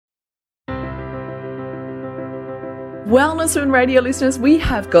Wellness Women Radio listeners, we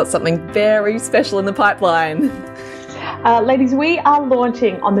have got something very special in the pipeline. Ladies, we are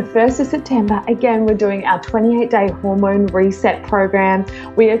launching on the 1st of September. Again, we're doing our 28-day hormone reset program.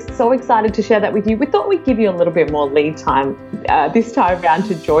 We are so excited to share that with you. We thought we'd give you a little bit more lead time this time around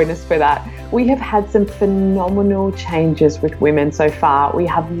to join us for that. We have had some phenomenal changes with women so far. We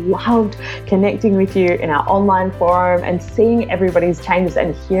have loved connecting with you in our online forum and seeing everybody's changes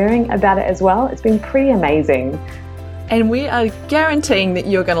and hearing about it as well. It's been pretty amazing. And we are guaranteeing that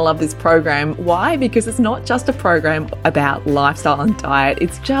you're going to love this program. Why? Because it's not just a program about lifestyle and diet.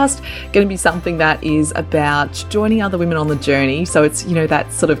 It's just going to be something that is about joining other women on the journey. So it's,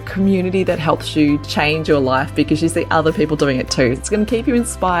 that sort of community that helps you change your life because you see other people doing it too. It's going to keep you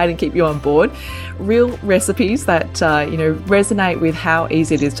inspired and keep you on board. Real recipes that, resonate with how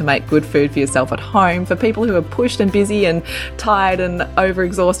easy it is to make good food for yourself at home. For people who are pushed and busy and tired and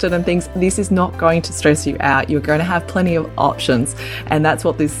overexhausted and things, this is not going to stress you out. You're going to have plenty of options, and that's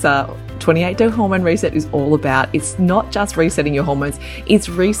what this 28-day hormone reset is all about. It's not just resetting your hormones, it's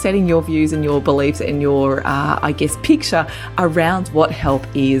resetting your views and your beliefs and your, picture around what health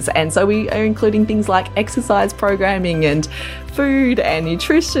is. And so we are including things like exercise programming and food and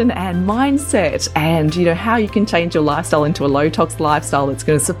nutrition and mindset and, how you can change your lifestyle into a low-tox lifestyle that's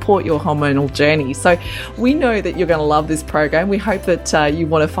going to support your hormonal journey. So we know that you're going to love this program. We hope that you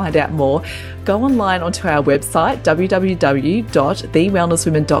want to find out more. Go online onto our website,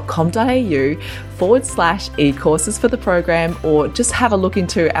 www.thewellnesswomen.com.au/e-courses for the program, or just have a look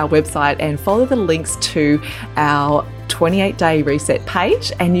into our website and follow the links to our 28-day reset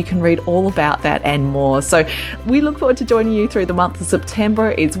page, and you can read all about that and more. So we look forward to joining you through the month of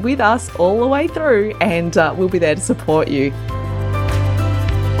September. It's with us all the way through, and we'll be there to support you.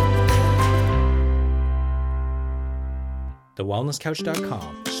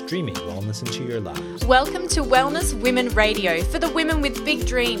 TheWellnessCouch.com, streaming wellness into your lives. Welcome to Wellness Women Radio, for the women with big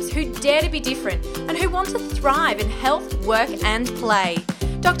dreams who dare to be different and who want to thrive in health, work and play.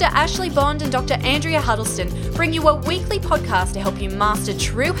 Dr. Ashley Bond and Dr. Andrea Huddleston bring you a weekly podcast to help you master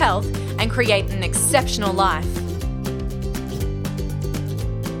true health and create an exceptional life.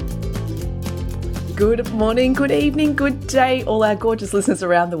 Good morning, good evening, good day, all our gorgeous listeners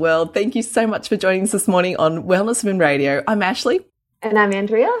around the world. Thank you so much for joining us this morning on Wellness Women Radio. I'm Ashley. And I'm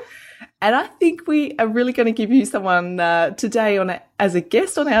Andrea. And I think we are really going to give you someone today as a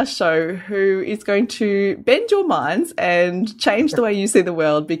guest on our show who is going to bend your minds and change the way you see the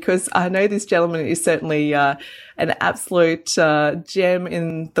world, because I know this gentleman is certainly an absolute gem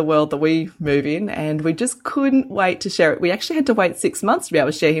in the world that we move in, and we just couldn't wait to share it. We actually had to wait 6 months to be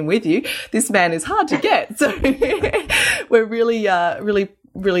able to share him with you. This man is hard to get. So we're really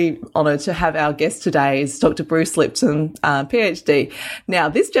honoured to have our guest today is Dr. Bruce Lipton, PhD. Now,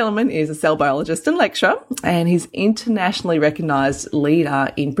 this gentleman is a cell biologist and lecturer, and he's internationally recognised leader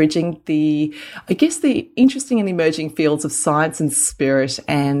in bridging the interesting and emerging fields of science and spirit.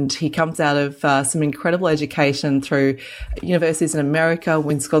 And he comes out of some incredible education through universities in America,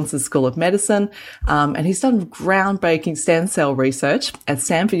 Wisconsin School of Medicine, and he's done groundbreaking stem cell research at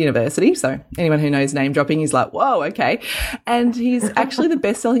Stanford University. So anyone who knows name dropping is like, whoa, okay. And he's actually the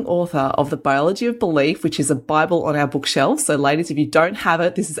best-selling author of The Biology of Belief, which is a Bible on our bookshelves. So ladies, if you don't have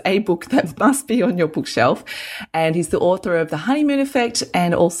it, this is a book that must be on your bookshelf. And he's the author of The Honeymoon Effect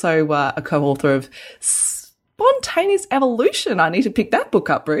and also a co-author of Spontaneous Evolution. I need to pick that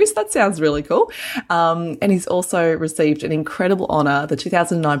book up, Bruce. That sounds really cool. And he's also received an incredible honour, the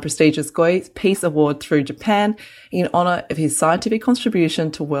 2009 prestigious Goethe Peace Award through Japan, in honour of his scientific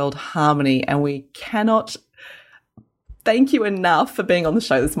contribution to world harmony. And we cannot thank you enough for being on the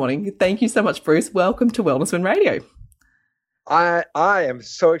show this morning. Thank you so much, Bruce. Welcome to Wellness Women Radio. I am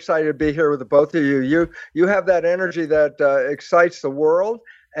so excited to be here with the both of you. You have that energy that excites the world,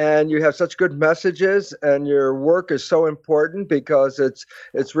 and you have such good messages, and your work is so important because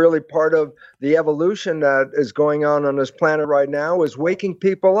it's really part of the evolution that is going on this planet right now, is waking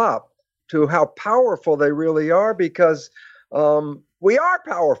people up to how powerful they really are, because we are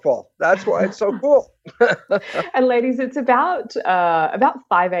powerful. That's why it's so cool. And ladies, it's about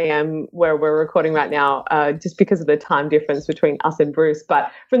 5 a.m. where we're recording right now, just because of the time difference between us and Bruce.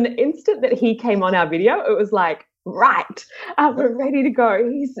 But from the instant that he came on our video, it was like, right, we're ready to go.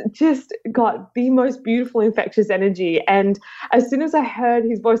 He's just got the most beautiful infectious energy. And as soon as I heard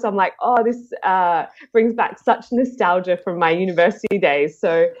his voice, I'm like, oh, this brings back such nostalgia from my university days.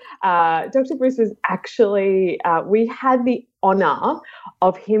 So Dr. Bruce was actually, we had the honour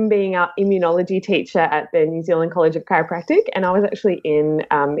of him being our immunology teacher at the New Zealand College of Chiropractic, and I was actually in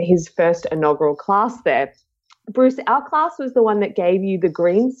his first inaugural class there. Bruce, our class was the one that gave you the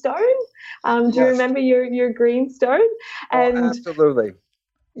greenstone Do you remember your greenstone? And absolutely.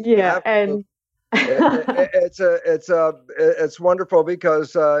 Yeah, absolutely. It's wonderful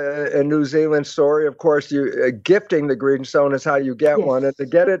because in New Zealand story, of course, you gifting the greenstone is how you get one, and to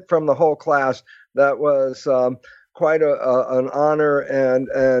get it from the whole class, that was quite an honor,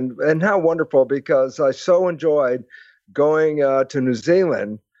 and how wonderful, because I so enjoyed going to New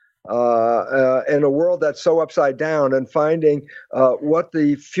Zealand in a world that's so upside down, and finding what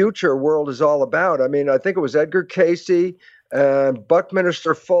the future world is all about. I mean, I think it was Edgar Cayce and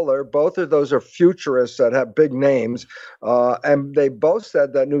Buckminster Fuller. Both of those are futurists that have big names. And they both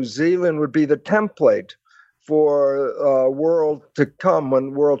said that New Zealand would be the template for world to come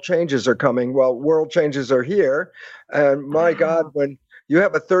when world changes are coming. Well, world changes are here. And my God, when you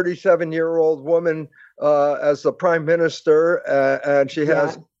have a 37-year-old woman as the prime minister and she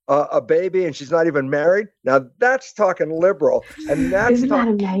has a baby and she's not even married, now that's talking liberal. And that's Isn't that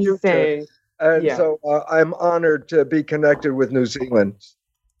amazing? Future. And so I'm honored to be connected with New Zealand.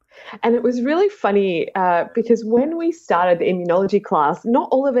 And it was really funny because when we started the immunology class, not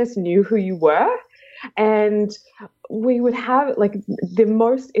all of us knew who you were. And we would have like the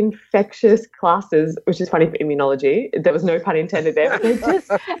most infectious classes, which is funny for immunology. There was no pun intended there.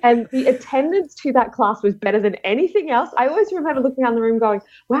 But and the attendance to that class was better than anything else. I always remember looking around the room going,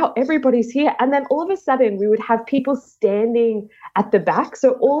 wow, everybody's here. And then all of a sudden we would have people standing at the back.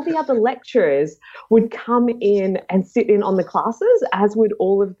 So all the other lecturers would come in and sit in on the classes, as would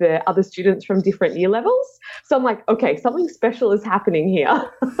all of the other students from different year levels. So I'm like, okay, something special is happening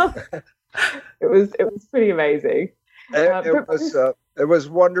here. It was pretty amazing. It was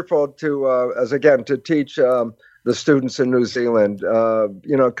wonderful to teach the students in New Zealand.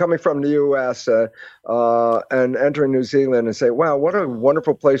 Coming from the U.S. And entering New Zealand and say, wow, what a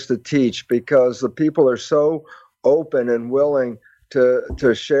wonderful place to teach, because the people are so open and willing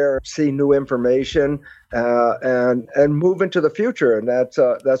to share, see new information, and move into the future. And that's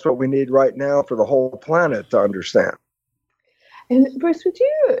what we need right now for the whole planet to understand. And Bruce, would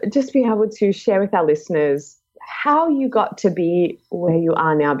you just be able to share with our listeners how you got to be where you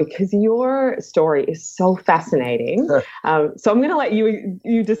are now? Because your story is so fascinating. So I'm going to let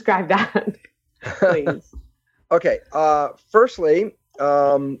you describe that, please. Okay. Firstly,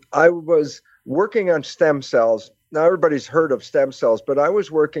 I was working on stem cells. Now, everybody's heard of stem cells, but I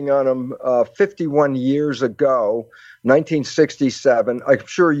was working on them 51 years ago, 1967. I'm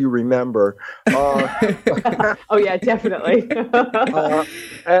sure you remember. Oh, yeah, definitely.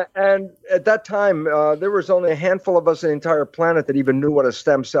 And at that time, there was only a handful of us on the entire planet that even knew what a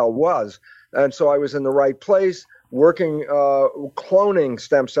stem cell was. And so I was in the right place working, cloning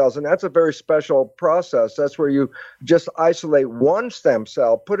stem cells. And that's a very special process. That's where you just isolate one stem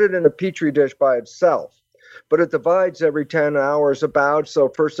cell, put it in a petri dish by itself. But it divides every 10 hours about. So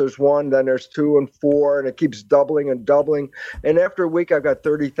first there's 1, then there's 2 and 4, and it keeps doubling and doubling. And after a week, I've got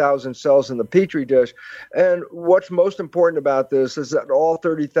 30,000 cells in the petri dish. And what's most important about this is that all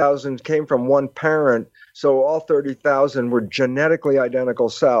 30,000 came from one parent. So all 30,000 were genetically identical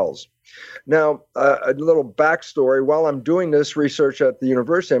cells. Now, a little backstory. While I'm doing this research at the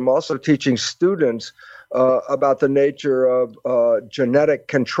university, I'm also teaching students about the nature of genetic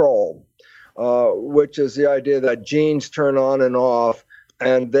control. Which is the idea that genes turn on and off,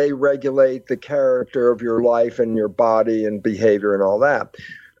 and they regulate the character of your life and your body and behavior and all that.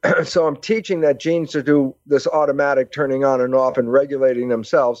 So I'm teaching that genes to do this automatic turning on and off and regulating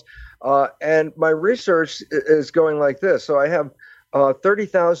themselves. And my research is going like this. So I have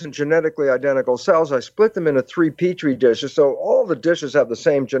 30,000 genetically identical cells. I split them into 3 petri dishes. So all the dishes have the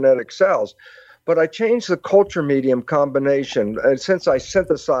same genetic cells. But I changed the culture medium combination. And since I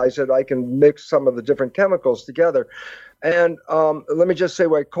synthesize it, I can mix some of the different chemicals together. And let me just say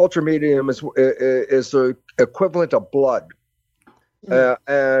why culture medium is the equivalent of blood.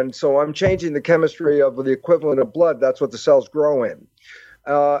 And so I'm changing the chemistry of the equivalent of blood. That's what the cells grow in.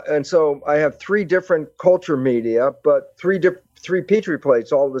 And so I have 3 different culture media, but 3 petri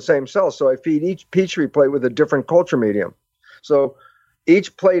plates, all of the same cells. So I feed each petri plate with a different culture medium. So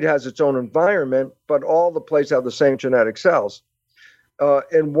each plate has its own environment, but all the plates have the same genetic cells.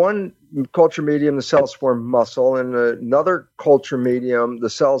 In one culture medium, the cells form muscle. In another culture medium, the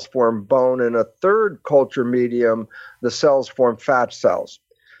cells form bone. In a third culture medium, the cells form fat cells.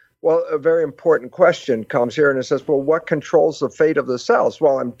 Well, a very important question comes here, and it says, well, what controls the fate of the cells?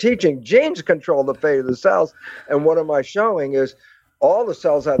 Well, I'm teaching genes control the fate of the cells, and what am I showing is all the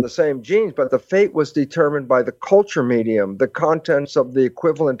cells had the same genes, but the fate was determined by the culture medium, the contents of the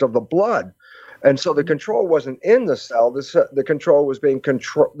equivalent of the blood. And so the control wasn't in the cell. The cell was being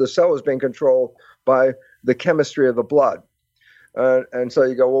controlled by the chemistry of the blood. And so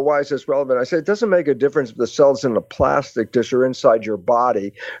you go, well, why is this relevant? I say, it doesn't make a difference if the cell's in a plastic dish or inside your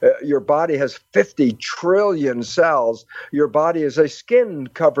body. Your body has 50 trillion cells. Your body is a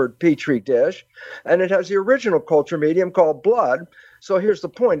skin-covered petri dish, and it has the original culture medium called blood. So here's the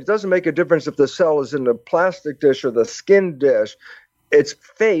point. It doesn't make a difference if the cell is in the plastic dish or the skin dish. Its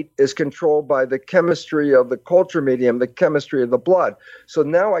fate is controlled by the chemistry of the culture medium, the chemistry of the blood. So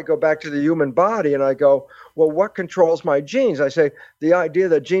now I go back to the human body and I go, well, what controls my genes? I say the idea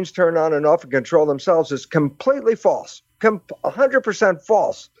that genes turn on and off and control themselves is completely false, 100%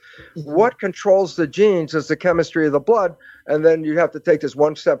 false. What controls the genes is the chemistry of the blood. And then you have to take this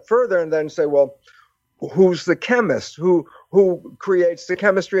one step further and then say, well, who's the chemist? Who creates the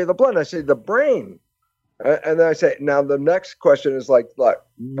chemistry of the blood? And I say the brain. And then I say, now the next question is like,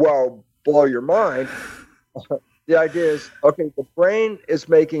 wow, blow your mind. The idea is, okay, the brain is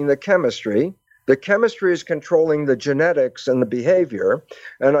making the chemistry. The chemistry is controlling the genetics and the behavior.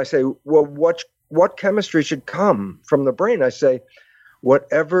 And I say, well, what chemistry should come from the brain? I say,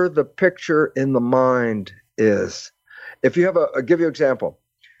 whatever the picture in the mind is. If you have I'll give you an example.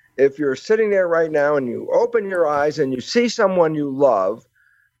 If you're sitting there right now and you open your eyes and you see someone you love,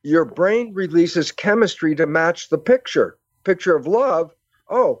 your brain releases chemistry to match the picture of love.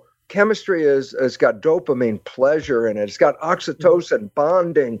 Oh, chemistry has got dopamine, pleasure in it. It's got oxytocin,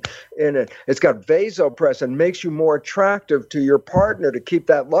 bonding in it. It's got vasopressin, makes you more attractive to your partner to keep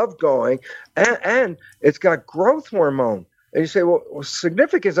that love going. And it's got growth hormone. And you say, well,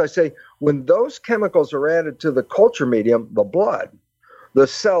 significance, I say, when those chemicals are added to the culture medium, the blood, the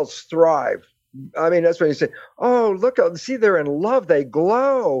cells thrive. I mean, that's when you say, oh, look, see, they're in love. They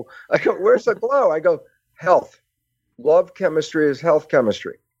glow. I go, where's the glow? I go, health. Love chemistry is health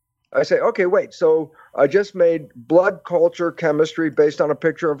chemistry. I say, okay, wait. So I just made blood culture chemistry based on a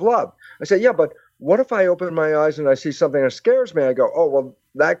picture of love. I say, yeah, but what if I open my eyes and I see something that scares me? I go, oh, well,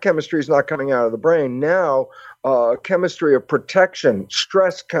 that chemistry is not coming out of the brain. Now, chemistry of protection,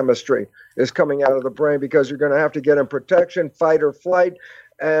 stress chemistry is coming out of the brain because you're going to have to get in protection, fight or flight.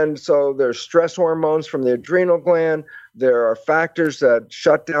 And so there's stress hormones from the adrenal gland. There are factors that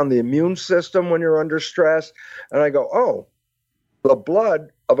shut down the immune system when you're under stress. And I go, oh, the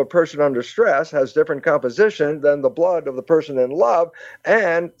blood of a person under stress has different composition than the blood of the person in love.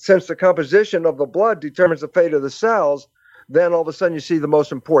 And since the composition of the blood determines the fate of the cells, then all of a sudden you see the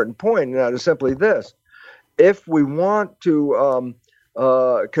most important point. And that is simply this. If we want to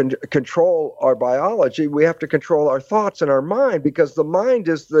control our biology, we have to control our thoughts and our mind, because the mind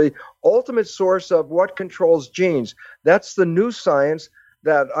is the ultimate source of what controls genes. That's the new science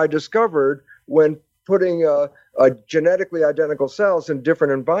that I discovered when putting genetically identical cells in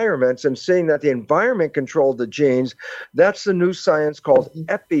different environments and seeing that the environment controlled the genes. That's the new science called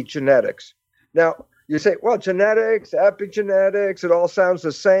epigenetics. Now, you say, well, genetics, epigenetics, it all sounds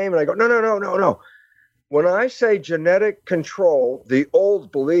the same. And I go, no. When I say genetic control, the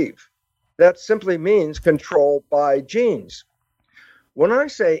old belief, that simply means control by genes. When I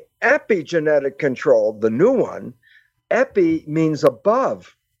say epigenetic control, the new one, epi means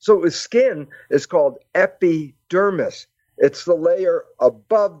above. So skin is called epidermis. It's the layer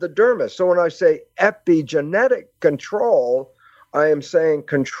above the dermis. So when I say epigenetic control, I am saying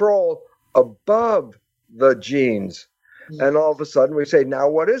control above the genes. And all of a sudden we say, now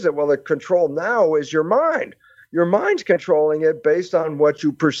what is it? Well, the control now is your mind. Your mind's controlling it based on what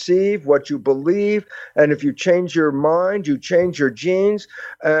you perceive, what you believe. And if you change your mind, you change your genes.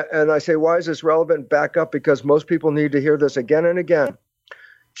 And I say, why is this relevant? Back up, because most people need to hear this again and again.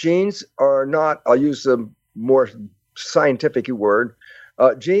 Genes are not, I'll use the more scientific word,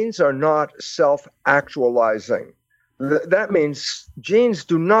 genes are not self-actualizing. That means genes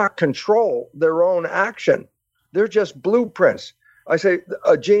do not control their own action. They're just blueprints. I say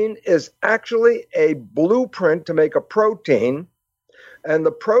a gene is actually a blueprint to make a protein, and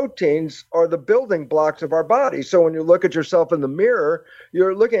the proteins are the building blocks of our body. So when you look at yourself in the mirror,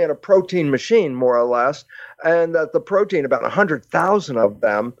 you're looking at a protein machine, more or less, and that the protein, about 100,000 of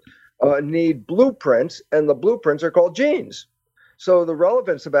them, need blueprints, and the blueprints are called genes. So the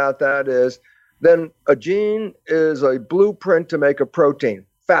relevance about that is then a gene is a blueprint to make a protein.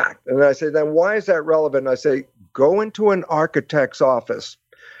 Fact. And I say, then why is that relevant? And I say, go into an architect's office.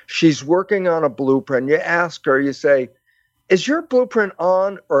 She's working on a blueprint. You ask her, you say, is your blueprint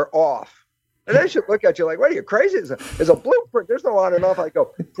on or off? And then she'll look at you like, what are you, crazy? It's a blueprint. There's no on and off. I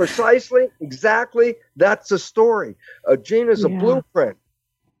go, precisely, exactly, that's the story. A gene is a blueprint.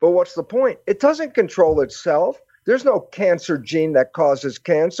 But what's the point? It doesn't control itself. There's no cancer gene that causes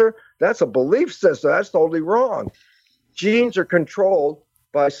cancer. That's a belief system. That's totally wrong. Genes are controlled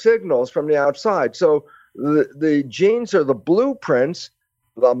by signals from the outside. So The genes are the blueprints.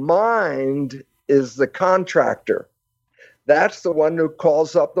 The mind is the contractor. That's the one who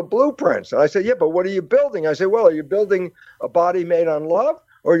calls up the blueprints. And I say, yeah, but what are you building? I say, well, are you building a body made on love,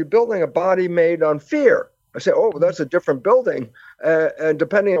 or are you building a body made on fear? I say, oh, well, that's a different building. And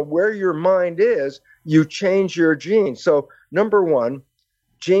depending on where your mind is, you change your genes. So number one,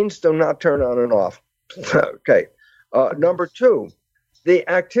 genes do not turn on and off. Okay. Number two, the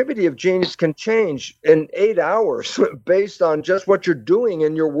activity of genes can change in 8 hours based on just what you're doing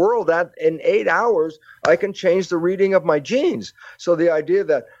in your world. That in 8 hours, I can change the reading of my genes. So the idea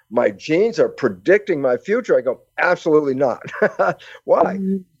that my genes are predicting my future, I go, absolutely not. Why?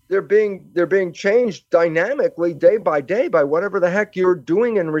 They're being changed dynamically day by day by whatever the heck you're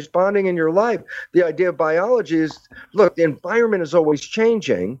doing and responding in your life. The idea of biology is, look, the environment is always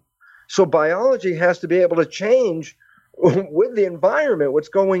changing. So biology has to be able to change with the environment, what's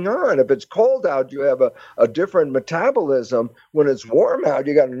going on. If it's cold out, you have a different metabolism. When it's warm out,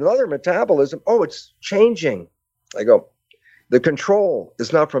 you got another metabolism. Oh, it's changing. I go, the control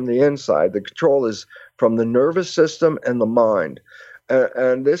is not from the inside. The control is from the nervous system and the mind.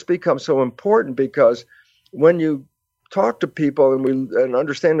 And this becomes so important because when you talk to people and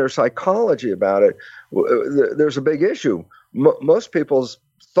understand their psychology about it, there's a big issue. Most people's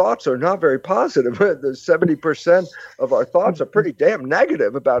thoughts are not very positive. The 70% of our thoughts are pretty damn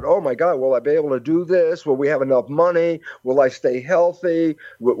negative about, oh my God, will I be able to do this? Will we have enough money? Will I stay healthy?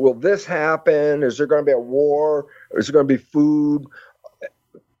 Will this happen? Is there going to be a war? Is there going to be food?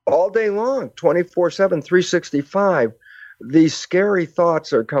 All day long, 24/7, 365, these scary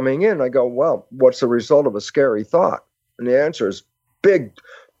thoughts are coming in. I go, well, what's the result of a scary thought? And the answer is big,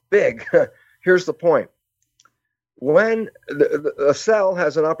 big. Here's the point. When a cell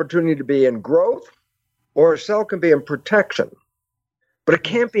has an opportunity to be in growth, or a cell can be in protection, but it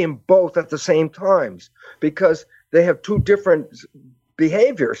can't be in both at the same times because they have two different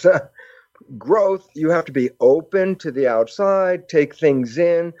behaviors. Growth, you have to be open to the outside, take things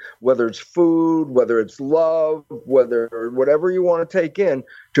in, whether it's food, whether it's love, whatever you want to take in.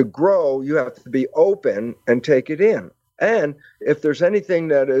 To grow, you have to be open and take it in. And if there's anything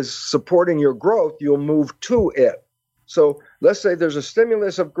that is supporting your growth, you'll move to it. So let's say there's a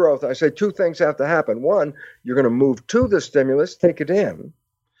stimulus of growth. I say two things have to happen. One, you're going to move to the stimulus, take it in.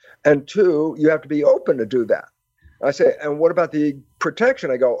 And two, you have to be open to do that. I say, and what about the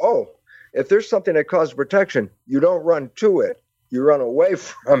protection? I go, oh, if there's something that causes protection, you don't run to it. You run away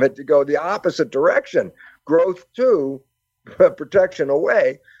from it to go the opposite direction. Growth to, protection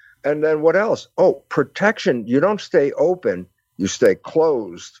away. And then what else? Oh, protection. You don't stay open. You stay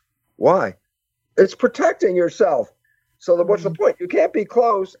closed. Why? It's protecting yourself. So what's the point? You can't be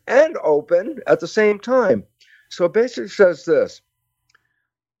closed and open at the same time. So it basically says this.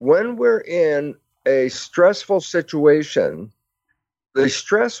 When we're in a stressful situation, the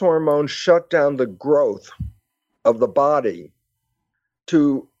stress hormones shut down the growth of the body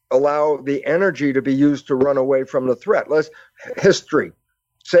to allow the energy to be used to run away from the threat. History,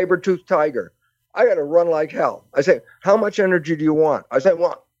 saber-toothed tiger. I got to run like hell. I say, how much energy do you want? I say,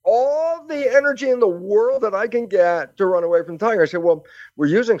 well, all the energy in the world that I can get to run away from the tiger. I say, well, we're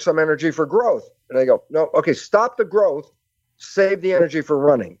using some energy for growth. And they go, no, okay, stop the growth, save the energy for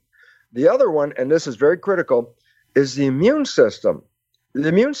running. The other one, and this is very critical, is the immune system. The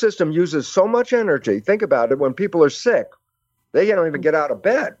immune system uses so much energy. Think about it. When people are sick, they don't even get out of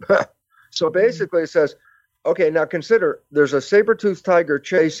bed. So basically it says, okay, now consider there's a saber-toothed tiger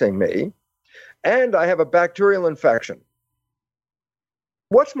chasing me, and I have a bacterial infection.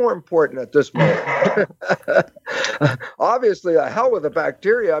 What's more important at this moment? Obviously, the hell with the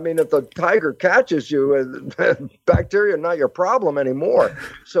bacteria. I mean, if the tiger catches you, bacteria are not your problem anymore.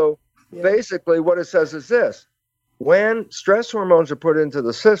 So basically what it says is this. When stress hormones are put into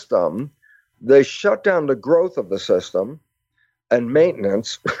the system, they shut down the growth of the system and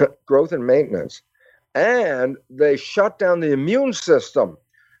maintenance, growth and maintenance, and they shut down the immune system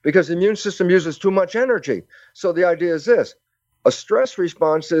because the immune system uses too much energy. So the idea is this. A stress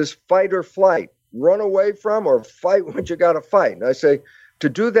response is fight or flight, run away from or fight what you got to fight. And I say, to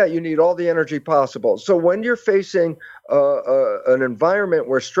do that, you need all the energy possible. So when you're facing an environment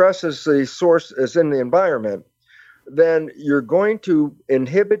where stress is the source, is in the environment, then you're going to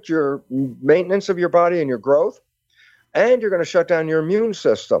inhibit your maintenance of your body and your growth, and you're going to shut down your immune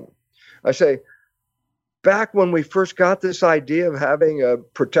system. I say, back when we first got this idea of having a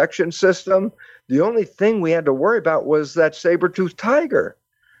protection system, the only thing we had to worry about was that saber-toothed tiger.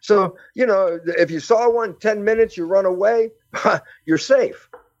 So, if you saw one 10 minutes, you run away, you're safe.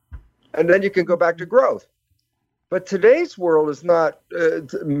 And then you can go back to growth. But today's world is not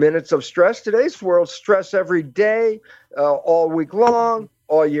minutes of stress. Today's world, stress every day, all week long,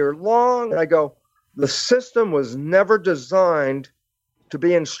 all year long. And I go, the system was never designed to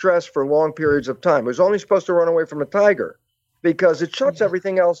be in stress for long periods of time. It was only supposed to run away from a tiger because it shuts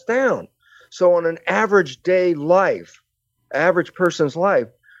everything else down. So on an average day life, average person's life,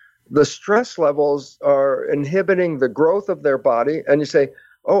 the stress levels are inhibiting the growth of their body. And you say,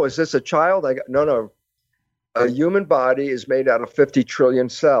 oh, is this a child? No. A human body is made out of 50 trillion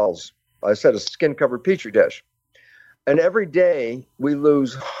cells. I said a skin-covered petri dish. And every day we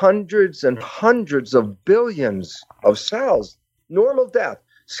lose hundreds and hundreds of billions of cells. Normal death.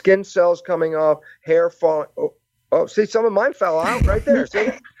 Skin cells coming off, hair falling. Oh, see, some of mine fell out right there. See?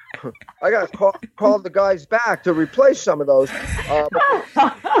 I got to call the guys back to replace some of those.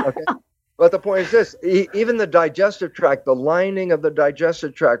 Okay. But the point is this, even the digestive tract, the lining of the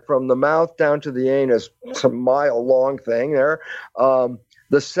digestive tract from the mouth down to the anus, it's a mile-long thing there.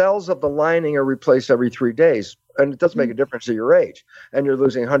 The cells of the lining are replaced every 3 days. And it doesn't make a difference of your age. And you're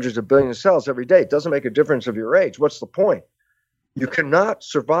losing hundreds of billions of cells every day. It doesn't make a difference of your age. What's the point? You cannot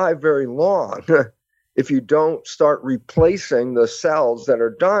survive very long if you don't start replacing the cells that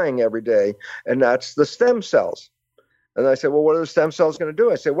are dying every day. And that's the stem cells. And I said, well, what are the stem cells going to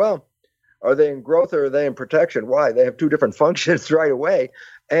do? I said, well, are they in growth or are they in protection? Why? They have two different functions right away.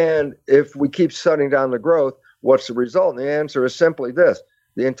 And if we keep shutting down the growth, what's the result? And the answer is simply this.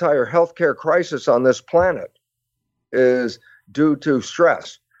 The entire healthcare crisis on this planet is due to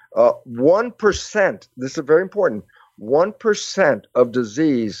stress. 1%, this is very important, 1% of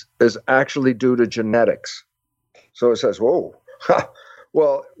disease is actually due to genetics. So it says, whoa,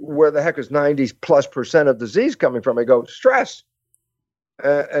 well, where the heck is 90+% of disease coming from? I go, stress.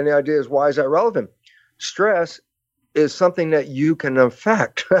 And the idea is, why is that relevant? Stress is something that you can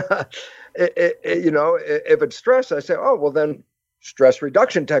affect. If it's stress, I say, oh, well, then stress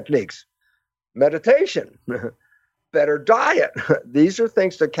reduction techniques, meditation, better diet. These are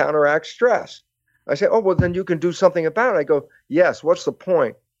things to counteract stress. I say, oh, well, then you can do something about it. I go, yes, what's the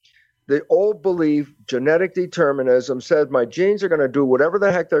point? The old belief, genetic determinism, said my genes are going to do whatever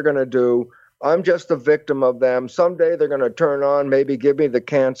the heck they're going to do. I'm just a victim of them. Someday they're going to turn on, maybe give me the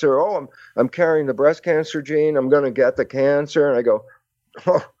cancer. Oh, I'm carrying the breast cancer gene. I'm going to get the cancer. And I go,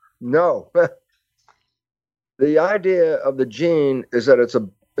 oh, no. The idea of the gene is that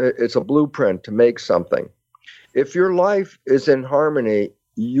it's a blueprint to make something. If your life is in harmony,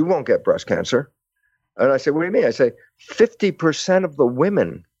 you won't get breast cancer. And I say, what do you mean? I say, 50% of the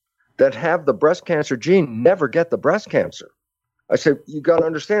women that have the breast cancer gene never get the breast cancer. I said, you got to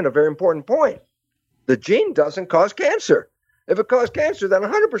understand a very important point. The gene doesn't cause cancer. If it caused cancer, then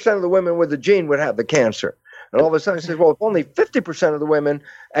 100% of the women with the gene would have the cancer. And all of a sudden, I said, well, if only 50% of the women,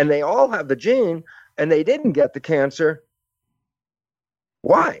 and they all have the gene, and they didn't get the cancer,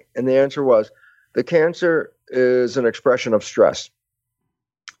 why? And the answer was, the cancer is an expression of stress.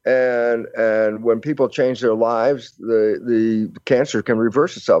 And when people change their lives, the cancer can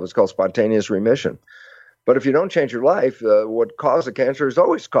reverse itself. It's called spontaneous remission. But if you don't change your life, what caused the cancer is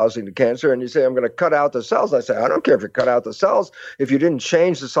always causing the cancer. And you say, I'm going to cut out the cells. I say, I don't care if you cut out the cells. If you didn't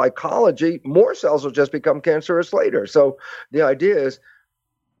change the psychology, more cells will just become cancerous later. So the idea is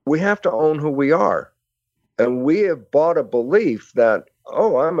we have to own who we are. And we have bought a belief that,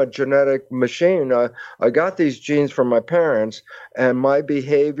 oh, I'm a genetic machine. I got these genes from my parents, and my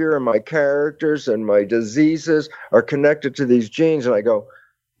behavior and my characters and my diseases are connected to these genes. And I go,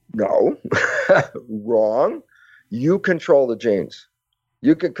 no, wrong. You control the genes.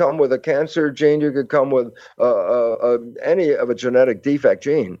 You could come with a cancer gene. You could come with any of a genetic defect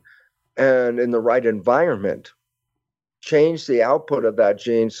gene, and in the right environment, change the output of that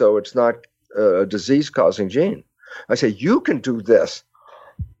gene so it's not a disease-causing gene. I say, you can do this.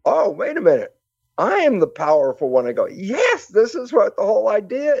 Oh, wait a minute. I am the powerful one. I go, yes, this is what the whole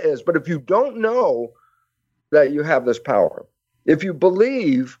idea is. But if you don't know that you have this power, if you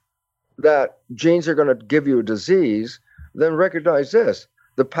believe that genes are going to give you a disease, then recognize this.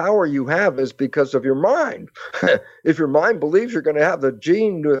 The power you have is because of your mind. If your mind believes you're going to have the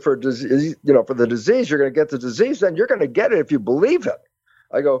gene for disease, for the disease, you're going to get the disease, then you're going to get it if you believe it.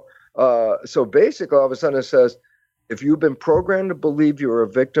 I go, so basically all of a sudden it says, if you've been programmed to believe you're a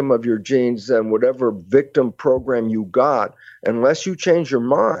victim of your genes, then whatever victim program you got, unless you change your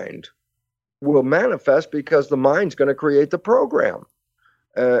mind, will manifest because the mind's going to create the program.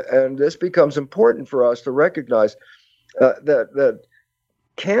 And this becomes important for us to recognize that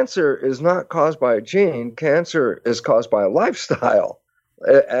cancer is not caused by a gene. Cancer is caused by a lifestyle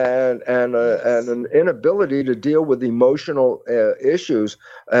and an inability to deal with emotional issues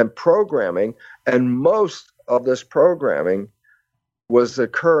and programming. And most of this programming was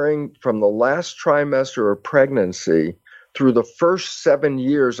occurring from the last trimester of pregnancy through the first 7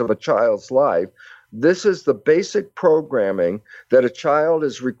 years of a child's life. This is the basic programming that a child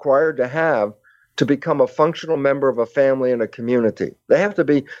is required to have to become a functional member of a family and a community. They have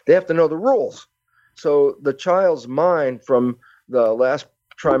to know the rules. So the child's mind from the last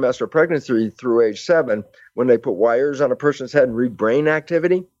trimester of pregnancy through age 7, when they put wires on a person's head and read brain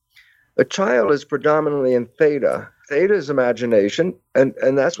activity, a child is predominantly in theta. Theta is imagination, and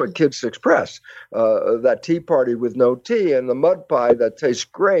that's what kids express. That tea party with no tea, and the mud pie that tastes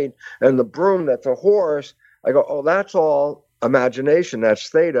great, and the broom that's a horse. I go, oh, that's all imagination. That's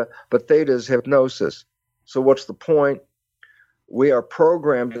theta, but theta is hypnosis. So what's the point? We are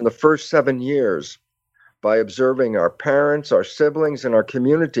programmed in the first 7 years by observing our parents, our siblings, and our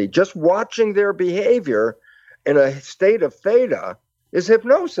community. Just watching their behavior in a state of theta is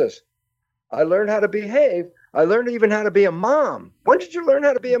hypnosis. I learned how to behave. I learned even how to be a mom. When did you learn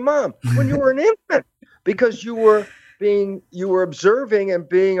how to be a mom? When you were an infant, because you were observing and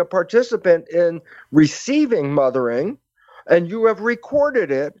being a participant in receiving mothering, and you have recorded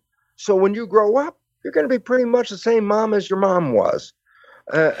it. So when you grow up, you're going to be pretty much the same mom as your mom was.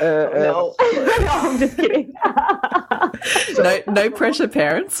 No. No, I'm just kidding. No pressure,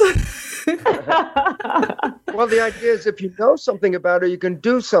 parents. Well, the idea is if you know something about it, you can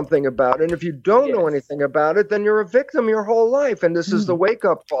do something about it. And if you don't know anything about it, then you're a victim your whole life. And this is the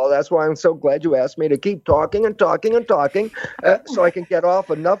wake-up call. That's why I'm so glad you asked me to keep talking and talking and talking so I can get off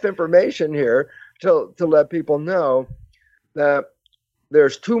enough information here to let people know that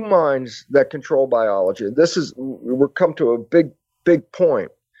there's two minds that control biology. We're come to a big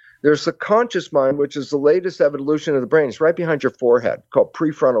point. There's the conscious mind, which is the latest evolution of the brain. It's right behind your forehead, called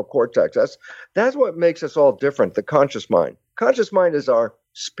prefrontal cortex. That's what makes us all different, the conscious mind. Conscious mind is our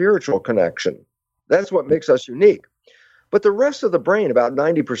spiritual connection. That's what makes us unique. But the rest of the brain, about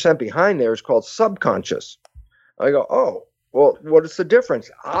 90% behind there, is called subconscious. I go, oh, well, what is the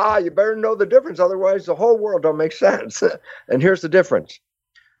difference? You better know the difference. Otherwise, the whole world don't make sense. And here's the difference.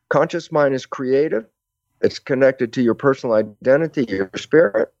 Conscious mind is creative. It's connected to your personal identity, your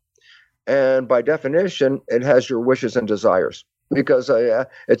spirit. And by definition, it has your wishes and desires because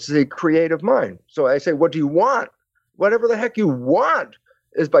it's the creative mind. So I say, what do you want? Whatever the heck you want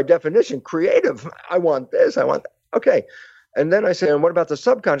is by definition creative. I want this. I want that. Okay. And then I say, and what about the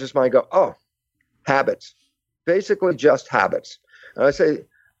subconscious mind? I go, oh, habits. Basically just habits. And I say,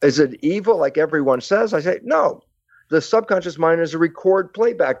 is it evil like everyone says? I say, no. The subconscious mind is a record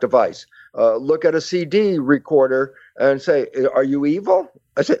playback device. Look at a CD recorder and say, are you evil?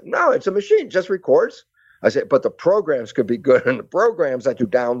 I said, no, it's a machine, just records. I said, but the programs could be good, and the programs that you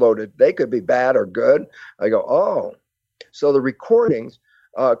downloaded, they could be bad or good. I go, oh. So the recordings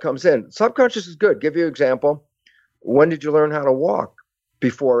comes in. Subconscious is good. Give you an example. When did you learn how to walk?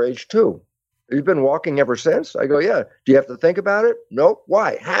 Before age 2. You've been walking ever since? I go, yeah. Do you have to think about it? Nope.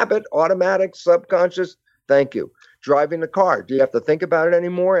 Why? Habit, automatic, subconscious. Thank you. Driving the car. Do you have to think about it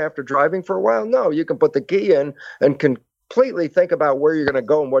anymore after driving for a while? No, you can put the key in and completely think about where you're going to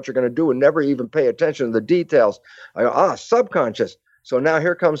go and what you're going to do and never even pay attention to the details. I go, subconscious. So now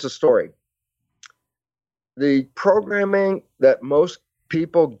here comes the story. The programming that most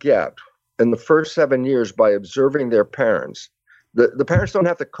people get in the first 7 years by observing their parents, the parents don't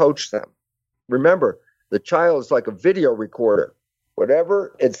have to coach them. Remember, the child is like a video recorder.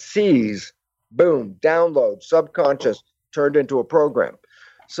 Whatever it sees, boom, download, subconscious, turned into a program.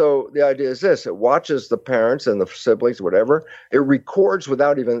 So the idea is this: it watches the parents and the siblings, whatever. It records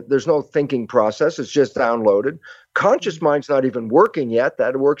without even, there's no thinking process. It's just downloaded. Conscious mind's not even working yet.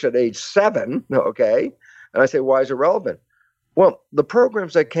 That works at age 7, okay? And I say, why is it relevant? Well, the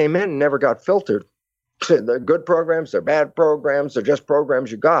programs that came in never got filtered. They're good programs, they're bad programs, they're just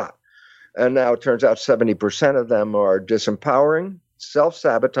programs you got. And now it turns out 70% of them are disempowering,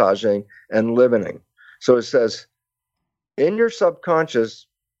 self-sabotaging, and limiting. So it says, in your subconscious,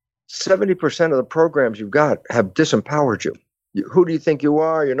 70% of the programs you've got have disempowered you. Who do you think you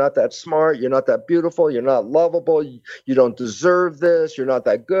are? You're not that smart. You're not that beautiful. You're not lovable. You don't deserve this. You're not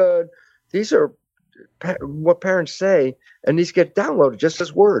that good. These are what parents say, and these get downloaded just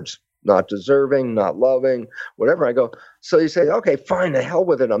as words. Not deserving, not loving, whatever. I go, so you say, okay, fine, the hell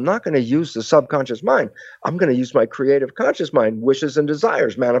with it. I'm not going to use the subconscious mind. I'm going to use my creative conscious mind, wishes and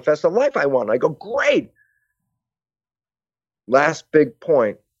desires, manifest the life I want. I go, great. Last big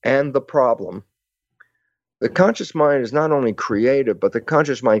point and the problem. The conscious mind is not only creative, but the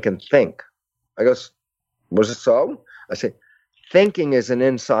conscious mind can think. I go, was it so? I say, thinking is an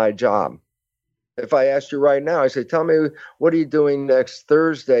inside job. If I asked you right now, I say, tell me, what are you doing next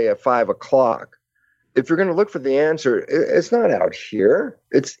Thursday at 5 o'clock? if you're going to look for the answer, it's not out here.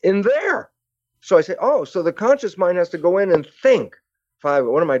 It's in there. So I say, oh, so the conscious mind has to go in and think. 5,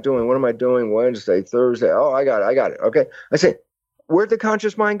 what am I doing? What am I doing? Wednesday, Thursday. Oh, I got it. Okay. I say, where'd the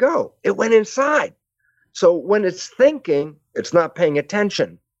conscious mind go? It went inside. So when it's thinking, it's not paying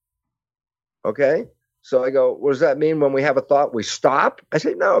attention. Okay. So I go, what does that mean when we have a thought, we stop? I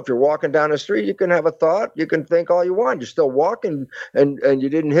say, no, if you're walking down the street, you can have a thought. You can think all you want. You're still walking and you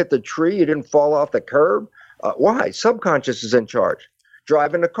didn't hit the tree. You didn't fall off the curb. Why? Subconscious is in charge.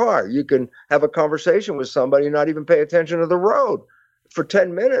 Driving a car, you can have a conversation with somebody and not even pay attention to the road for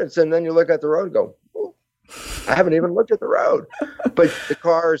 10 minutes. And then you look at the road and go, oh, I haven't even looked at the road. But the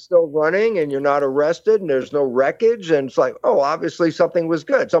car is still running and you're not arrested and there's no wreckage. And it's like, oh, obviously something was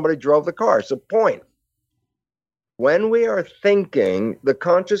good. Somebody drove the car. It's a point. When we are thinking, the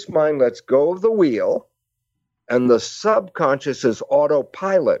conscious mind lets go of the wheel and the subconscious is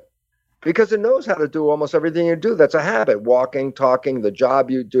autopilot. Because it knows how to do almost everything you do. That's a habit. Walking, talking, the job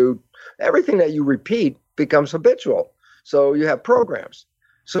you do, everything that you repeat becomes habitual. So you have programs.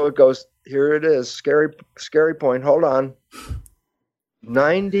 So it goes, here it is, scary point. Hold on.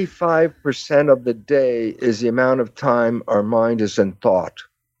 95% of the day is the amount of time our mind is in thought.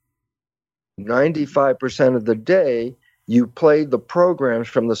 95% of the day, you play the programs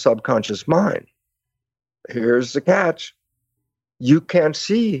from the subconscious mind. Here's the catch. You can't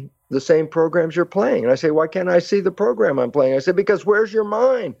see the same programs you're playing. And I say, why can't I see the program I'm playing? I said, because where's your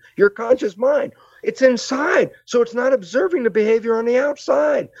mind? Your conscious mind. It's inside. So it's not observing the behavior on the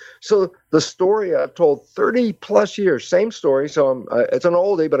outside. So the story I've told 30 plus years, same story. So it's an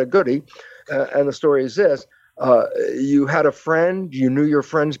oldie, but a goodie. And the story is this. You had a friend, you knew your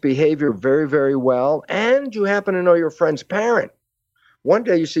friend's behavior very, very well, and you happen to know your friend's parent. One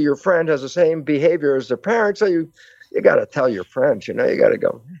day you see your friend has the same behavior as their parent, so you got to tell your friends, you got to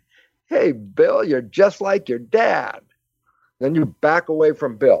go, hey, Bill, you're just like your dad. Then you back away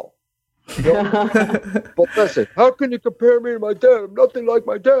from Bill. But listen, how can you compare me to my dad? I'm nothing like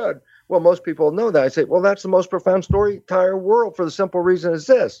my dad. Well, most people know that. I say, well, that's the most profound story in the entire world for the simple reason is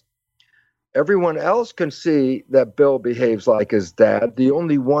this. Everyone else can see that Bill behaves like his dad. The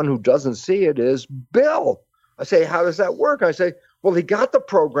only one who doesn't see it is Bill. I say, how does that work? I say, well, he got the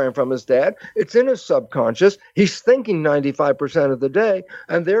program from his dad. It's in his subconscious. He's thinking 95% of the day.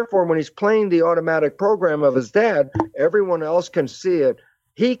 And therefore, when he's playing the automatic program of his dad, everyone else can see it.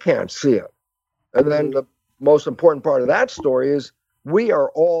 He can't see it. And then the most important part of that story is we are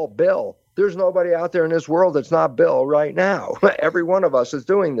all Bill. There's nobody out there in this world that's not Bill right now. Every one of us is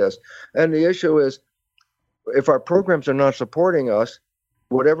doing this. And the issue is, if our programs are not supporting us,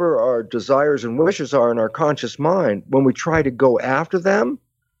 whatever our desires and wishes are in our conscious mind, when we try to go after them,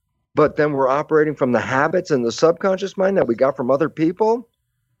 but then we're operating from the habits in the subconscious mind that we got from other people,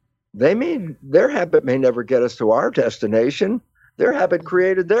 their habit may never get us to our destination. Their habit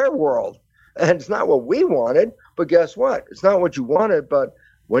created their world. And it's not what we wanted, but guess what? It's not what you wanted, but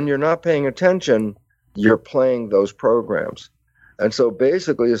when you're not paying attention, you're playing those programs. And so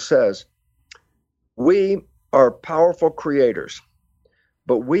basically it says, we are powerful creators.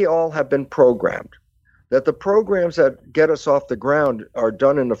 But we all have been programmed. That the programs that get us off the ground are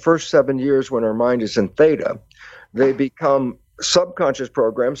done in the first 7 years when our mind is in theta. They become subconscious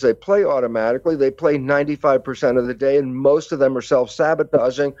programs. They play automatically. They play 95% of the day, and most of them are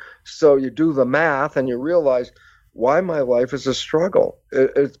self-sabotaging. So you do the math and you realize why my life is a struggle.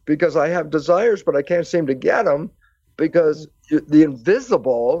 It's because I have desires, but I can't seem to get them because the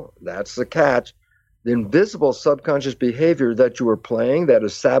invisible, that's the catch, the invisible subconscious behavior that you are playing that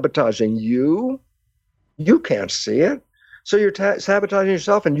is sabotaging you, you can't see it. So you're sabotaging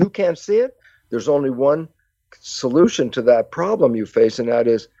yourself and you can't see it. There's only one solution to that problem you face, and that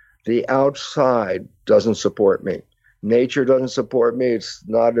is the outside doesn't support me. Nature doesn't support me. It's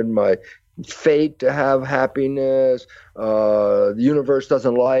not in my fate to have happiness. The universe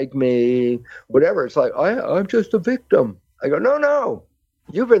doesn't like me. Whatever. It's like, I'm just a victim. I go, no.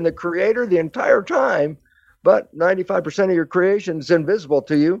 You've been the creator the entire time, but 95% of your creation is invisible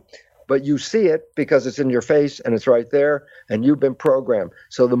to you, but you see it because it's in your face and it's right there, and you've been programmed.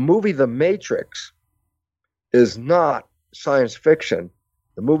 So the movie The Matrix is not science fiction.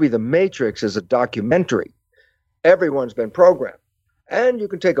 The movie The Matrix is a documentary. Everyone's been programmed. And you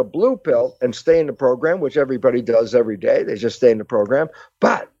can take a blue pill and stay in the program, which everybody does every day. They just stay in the program.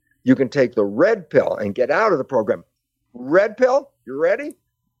 But you can take the red pill and get out of the program. Red pill, you ready?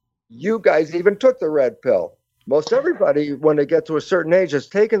 You guys even took the red pill. Most everybody, when they get to a certain age, has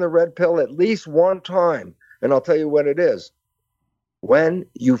taken the red pill at least one time. And I'll tell you when it is. When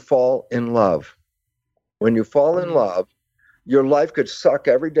you fall in love. When you fall in love, your life could suck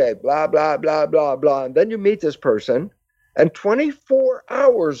every day, blah, blah, blah, blah, blah. And then you meet this person, and 24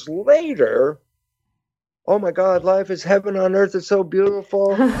 hours later, oh my God, life is heaven on earth. It's so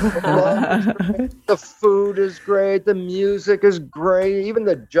beautiful. The food is great. The music is great. Even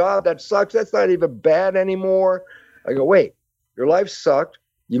the job that sucks, that's not even bad anymore. I go, wait, your life sucked.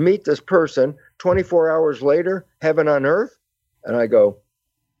 You meet this person 24 hours later, heaven on earth. And I go,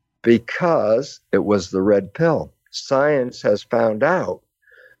 because it was the red pill. Science has found out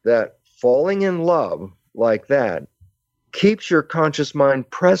that falling in love like that keeps your conscious mind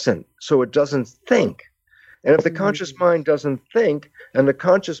present so it doesn't think. And if the conscious mind doesn't think, and the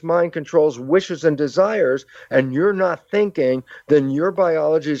conscious mind controls wishes and desires, and you're not thinking, then your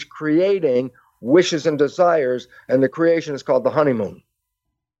biology is creating wishes and desires, and the creation is called the honeymoon.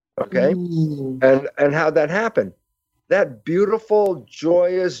 Okay? And how'd that happen? That beautiful,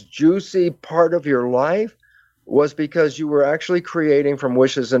 joyous, juicy part of your life was because you were actually creating from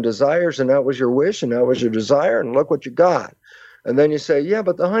wishes and desires, and that was your wish, and that was your desire, and look what you got. And then you say, yeah,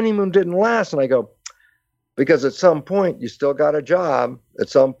 but the honeymoon didn't last. And I go, because at some point you still got a job. At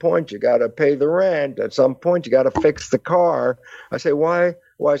some point you got to pay the rent. At some point you got to fix the car. I say, why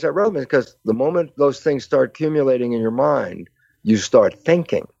is that relevant? Because the moment those things start accumulating in your mind, you start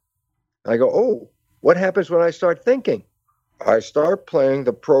thinking. I go, oh, what happens when I start thinking? I start playing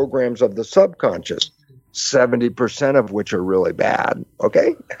the programs of the subconscious, 70% of which are really bad.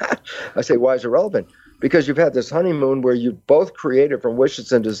 Okay? I say, why is it relevant? Because you've had this honeymoon where you both created from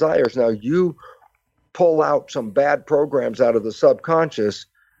wishes and desires. Now you pull out some bad programs out of the subconscious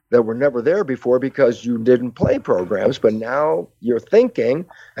that were never there before because you didn't play programs, but now you're thinking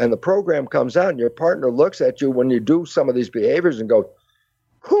and the program comes out and your partner looks at you when you do some of these behaviors and go,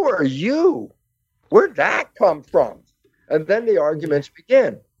 who are you? Where'd that come from? And then the arguments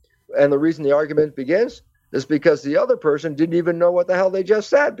begin. And the reason the argument begins is because the other person didn't even know what the hell they just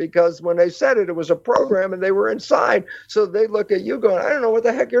said, because when they said it, it was a program and they were inside. So they look at you going, I don't know what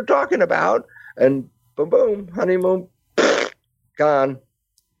the heck you're talking about. And boom, boom, honeymoon, gone.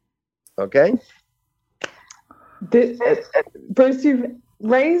 Okay? Bruce, you've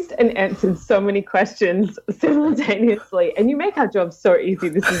raised and answered so many questions simultaneously, and you make our job so easy.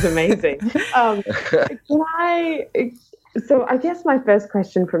 This is amazing. So I guess my first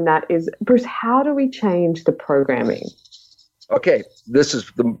question from that is, Bruce, how do we change the programming? Okay, this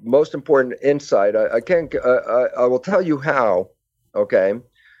is the most important insight. I will tell you how, okay?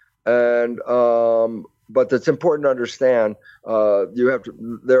 And but it's important to understand.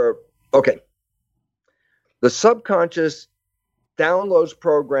 The subconscious downloads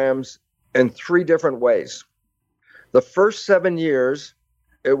programs in 3 different ways. The first 7 years,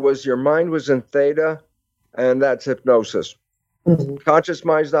 it was your mind was in theta, and that's hypnosis. Mm-hmm. Conscious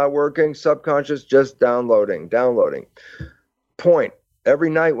mind's not working, subconscious just downloading. Point, every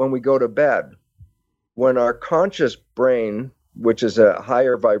night when we go to bed, when our conscious brain, which is a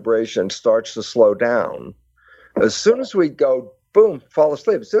higher vibration, starts to slow down, as soon as we go, boom, fall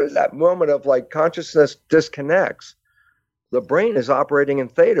asleep, as soon as that moment of like consciousness disconnects, the brain is operating in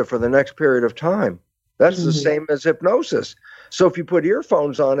theta for the next period of time. That's the same as hypnosis. So if you put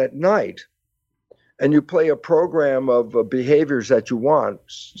earphones on at night and you play a program of behaviors that you want,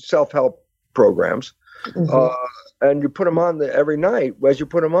 self-help programs, and you put them on every night, as you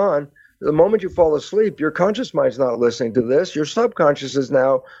put them on, the moment you fall asleep, your conscious mind's not listening to this. Your subconscious is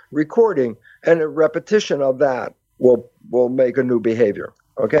now recording, and a repetition of that will make a new behavior,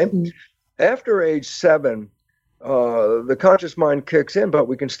 okay? Mm-hmm. After age 7, the conscious mind kicks in, but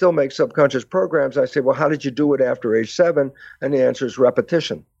we can still make subconscious programs. I say, well, how did you do it after age 7? And the answer is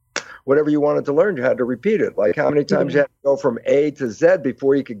repetition. Whatever you wanted to learn, you had to repeat it. Like how many times you had to go from A to Z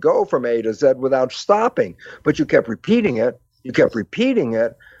before you could go from A to Z without stopping. But you kept repeating it. You kept repeating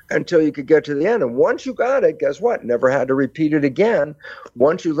it until you could get to the end. And once you got it, guess what? Never had to repeat it again.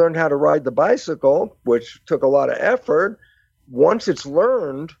 Once you learned how to ride the bicycle, which took a lot of effort, once it's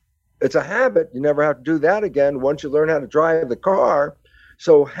learned, it's a habit. You never have to do that again once you learn how to drive the car.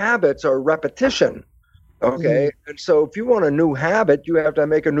 So habits are repetition. Okay. And so if you want a new habit, you have to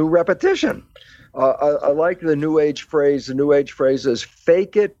make a new repetition. I like the New Age phrase. The New Age phrase is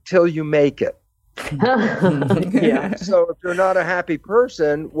fake it till you make it. Yeah. So if you're not a happy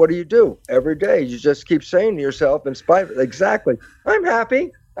person, what do? Every day you just keep saying to yourself, in spite of exactly, I'm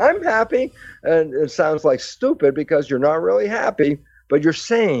happy. And it sounds like stupid because you're not really happy, but you're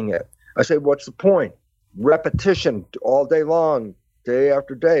saying it. I say, what's the point? Repetition all day long, day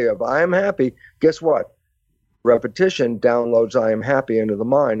after day of I am happy. Guess what? Repetition downloads I am happy into the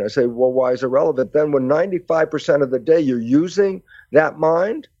mind. I say, well, why is it relevant? Then when 95% of the day you're using that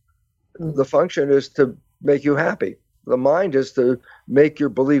mind, the function is to make you happy. The mind is to make your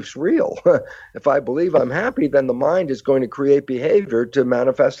beliefs real. If I believe I'm happy, then the mind is going to create behavior to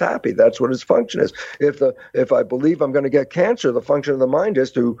manifest happy. That's what its function is. If I believe I'm going to get cancer, the function of the mind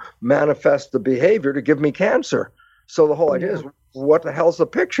is to manifest the behavior to give me cancer. So the whole idea is, what the hell's the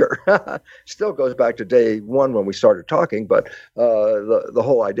picture? Still goes back to day one when we started talking, but the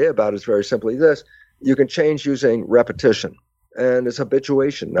whole idea about it is very simply this. You can change using repetition, and it's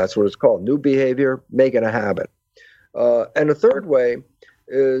habituation. That's what it's called. New behavior, make it a habit. And the third way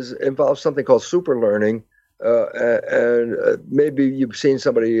involves something called super learning. And maybe you've seen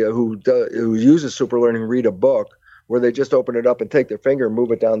somebody who uses super learning read a book where they just open it up and take their finger and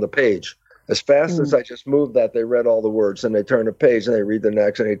move it down the page. As fast as I just moved that, they read all the words, and they turn the page, and they read the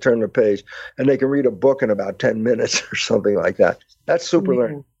next, and they turn the page, and they can read a book in about 10 minutes or something like that. That's super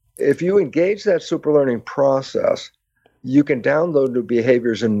learning. If you engage that super learning process, you can download new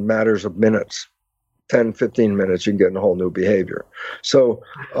behaviors in matters of minutes. 10, 15 minutes, you can get a whole new behavior. So,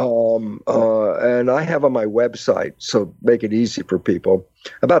 and I have on my website, so make it easy for people,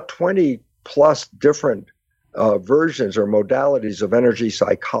 about 20 plus different versions or modalities of energy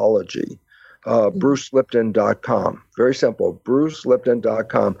psychology. BruceLipton.com. Very simple.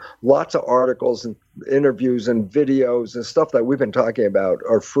 BruceLipton.com. Lots of articles and interviews and videos and stuff that we've been talking about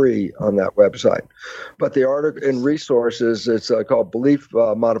are free on that website. But the article and resources, it's called Belief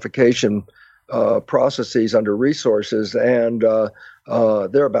Modification Processes under Resources, and there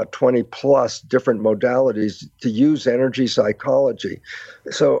are about 20 plus different modalities to use energy psychology.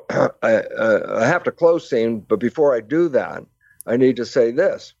 So I have to close soon, but before I do that, I need to say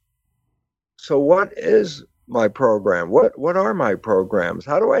this. So what is my program? What are my programs?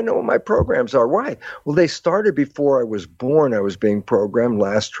 How do I know what my programs are? Why? Well, they started before I was born. I was being programmed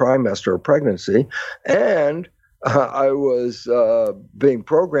last trimester of pregnancy, and I was being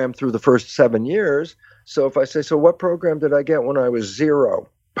programmed through the first 7 years. So if I say, so what program did I get when I was 0?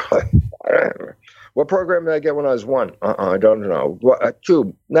 What program did I get when I was 1? I don't know.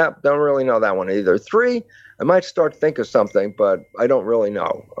 2? No, don't really know that one either. 3? I might start to think of something, but I don't really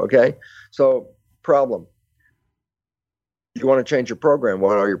know. Okay? So, problem. You want to change your program.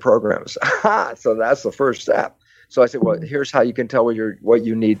 What are your programs? So that's the first step. So I said, well, here's how you can tell what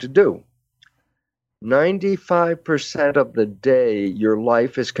you need to do. 95% of the day, your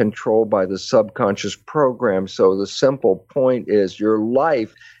life is controlled by the subconscious program. So the simple point is your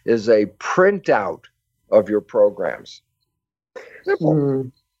life is a printout of your programs.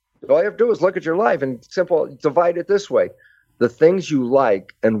 Simple. All you have to do is look at your life and divide it this way. The things you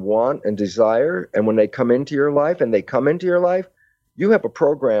like and want and desire, and when they come into your life, you have a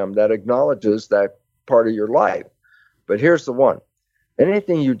program that acknowledges that part of your life. But here's the one.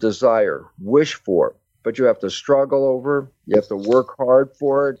 Anything you desire, wish for, but you have to struggle over, you have to work hard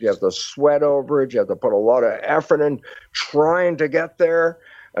for it, you have to sweat over it, you have to put a lot of effort in trying to get there.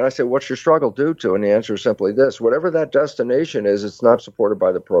 And I say, what's your struggle due to? And the answer is simply this. Whatever that destination is, it's not supported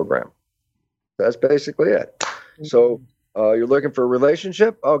by the program. That's basically it. Mm-hmm. So you're looking for a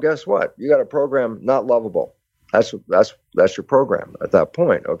relationship? Oh, guess what? You got a program not lovable. That's your program at that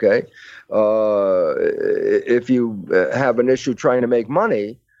point, okay? If you have an issue trying to make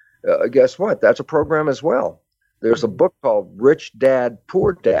money, guess what? That's a program as well. There's a book called Rich Dad,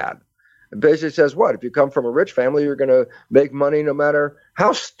 Poor Dad. It basically says what? If you come from a rich family, you're going to make money no matter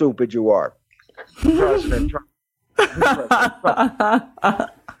how stupid you are. President Trump.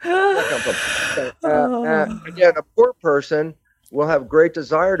 Again, a poor person will have great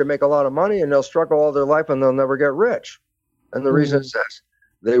desire to make a lot of money, and they'll struggle all their life, and they'll never get rich. And the reason is this.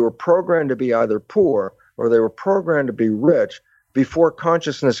 They were programmed to be either poor or they were programmed to be rich before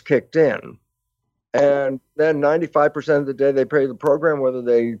consciousness kicked in. And then 95% of the day they pay the program, whether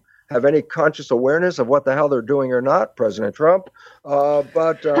they have any conscious awareness of what the hell they're doing or not, President Trump.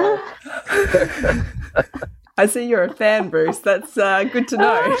 I see you're a fan, Bruce. That's good to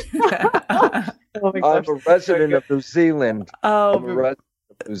know. I'm a resident of New Zealand. I'm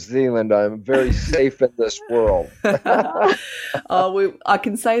very safe in this world. I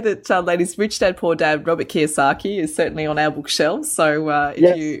can say that, ladies, Rich Dad, Poor Dad, Robert Kiyosaki is certainly on our bookshelves. So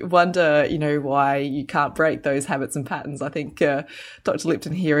if you wonder, why you can't break those habits and patterns, I think Dr.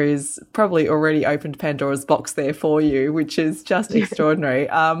 Lipton here is probably already opened Pandora's box there for you, which is just extraordinary.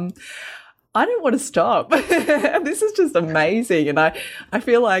 I don't want to stop. This is just amazing. And I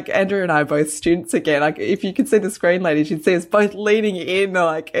feel like Andrew and I are both students again. If you could see the screen, ladies, you'd see us both leaning in,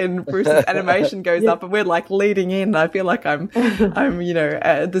 and Bruce's animation goes up and we're leading in. I feel like I'm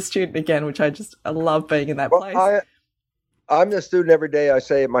the student again, which I love being in that place. I'm the student every day. I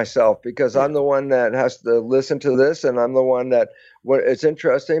say it myself because I'm the one that has to listen to this. And I'm the one that, it's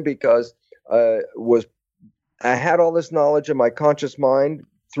interesting because was I had all this knowledge in my conscious mind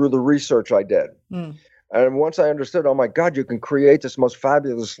through the research I did. And once I understood, oh my God, you can create this most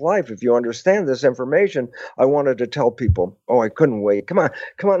fabulous life if you understand this information, I wanted to tell people, oh, I couldn't wait. Come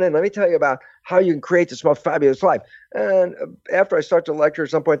on in. Let me tell you about how you can create this most fabulous life. And after I start to lecture, at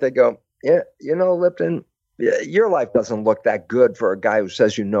some point they go, yeah, you know, Lipton, your life doesn't look that good for a guy who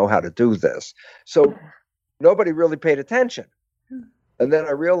says you know how to do this. So nobody really paid attention. And then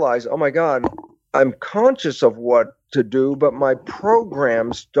I realized, oh my God, I'm conscious of what to do, but my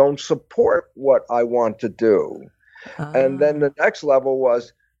programs don't support what I want to do. And then the next level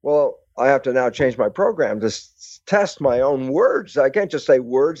was, well, I have to now change my program to test my own words. I can't just say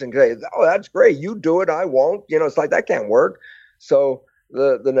words and say, oh, that's great. You do it. I won't. You know, it's like that can't work. So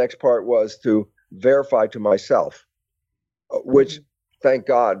the next part was to verify to myself, which thank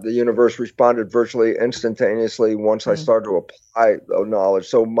God, the universe responded virtually instantaneously once I started to apply the knowledge.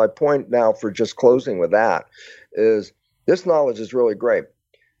 So my point now for just closing with that is this knowledge is really great.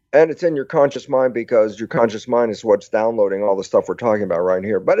 And it's in your conscious mind because your conscious mind is what's downloading all the stuff we're talking about right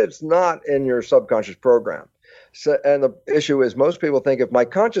here. But it's not in your subconscious program. So, and the issue is most people think if my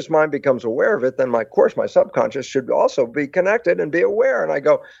conscious mind becomes aware of it, then my subconscious should also be connected and be aware. And I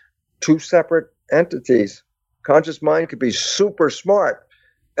go, two separate entities. Conscious mind could be super smart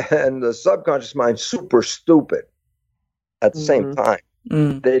and the subconscious mind super stupid at the same time.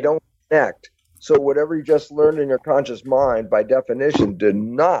 They don't connect. So whatever you just learned in your conscious mind, by definition, did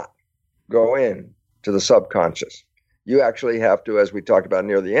not go in to the subconscious. You actually have to, as we talked about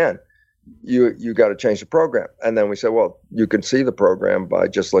near the end, you got to change the program. And then we said, well, you can see the program by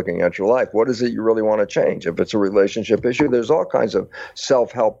just looking at your life. What is it you really want to change? If it's a relationship issue, there's all kinds of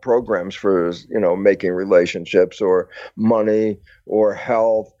self-help programs for, you know, making relationships or money or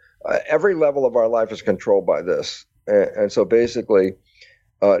health. Every level of our life is controlled by this. And so basically,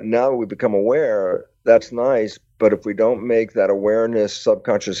 now we become aware, that's nice. But if we don't make that awareness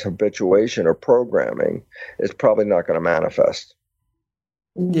subconscious habituation or programming, it's probably not going to manifest.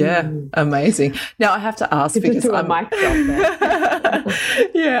 Yeah, amazing. Now I have to ask because I'm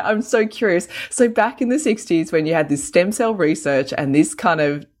yeah, I'm so curious. So back in the 60s when you had this stem cell research and this kind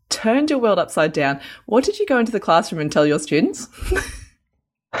of turned your world upside down, what did you go into the classroom and tell your students?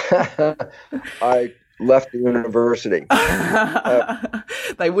 I left the university.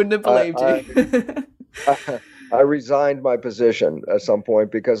 They wouldn't have believed you. I resigned my position at some point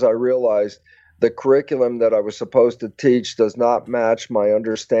because I realized the curriculum that I was supposed to teach does not match my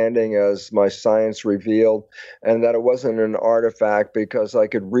understanding as my science revealed, and that it wasn't an artifact because I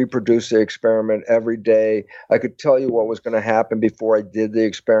could reproduce the experiment every day. I could tell you what was going to happen before I did the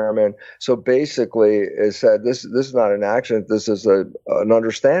experiment. So basically, it said, this is not an accident, this is an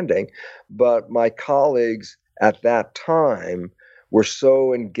understanding. But my colleagues at that time were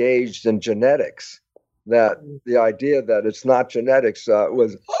so engaged in genetics that the idea that it's not genetics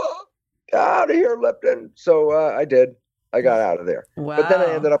was, out of here, Lipton. So I did. I got out of there. Wow. But then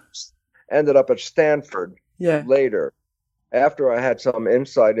I ended up at Stanford later, after I had some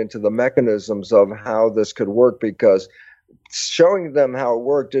insight into the mechanisms of how this could work, because showing them how it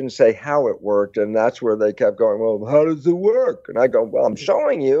worked didn't say how it worked. And that's where they kept going, well, how does it work? And I go, well, I'm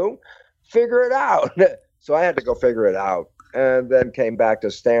showing you. Figure it out. So I had to go figure it out. And then came back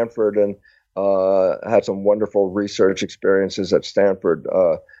to Stanford and had some wonderful research experiences at Stanford,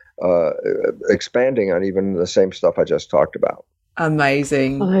 expanding on even the same stuff I just talked about.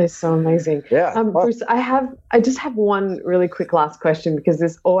 Amazing. Oh, that is so amazing. Yeah. Bruce, I just have one really quick last question because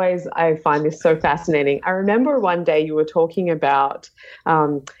I find this so fascinating. I remember one day you were talking about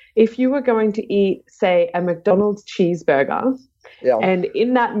if you were going to eat, say, a McDonald's cheeseburger, and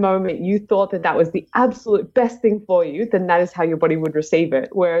in that moment you thought that was the absolute best thing for you, then that is how your body would receive it.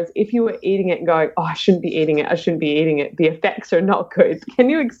 Whereas if you were eating it and going, oh, I shouldn't be eating it, the effects are not good. Can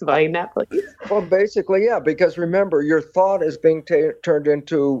you explain that, please? Well, basically, yeah, because remember, your thought is being turned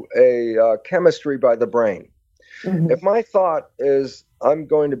into a chemistry by the brain. Mm-hmm. If my thought is, I'm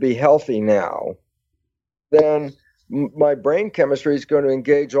going to be healthy now, then my brain chemistry is going to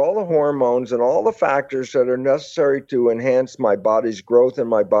engage all the hormones and all the factors that are necessary to enhance my body's growth and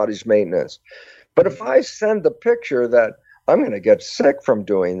my body's maintenance. But if I send the picture that I'm going to get sick from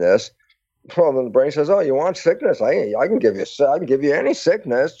doing this, well, then the brain says, oh, you want sickness? I can give you any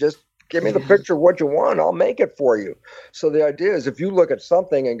sickness. Just give me the picture of what you want. I'll make it for you. So the idea is if you look at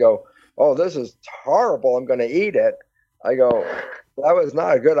something and go, oh, this is horrible, I'm going to eat it. I go, that was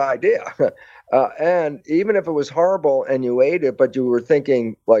not a good idea. And even if it was horrible and you ate it, but you were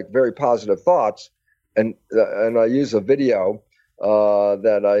thinking like very positive thoughts, and I use a video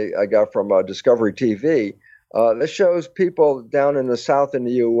that I got from Discovery TV. This shows people down in the South in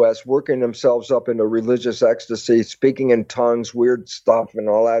the U.S. working themselves up into religious ecstasy, speaking in tongues, weird stuff and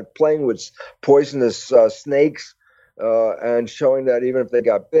all that, playing with poisonous snakes, and showing that even if they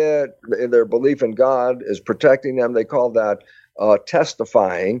got bit, their belief in God is protecting them. They call that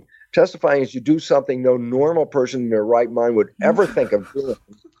testifying. Testifying is you do something no normal person in their right mind would ever think of doing.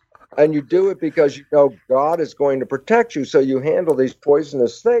 And you do it because you know God is going to protect you. So you handle these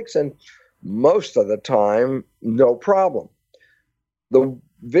poisonous snakes, and most of the time, no problem. The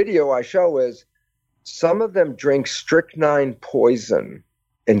video I show is some of them drink strychnine poison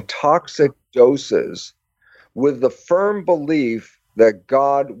in toxic doses with the firm belief that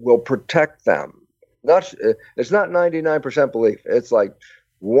God will protect them. It's not 99% belief. It's like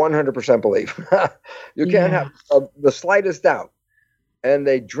 100% belief. You can't have the slightest doubt. And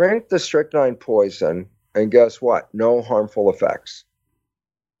they drink the strychnine poison, and guess what? No harmful effects.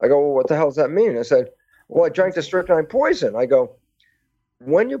 I go, well, what the hell does that mean? I said, well, I drank the strychnine poison. I go,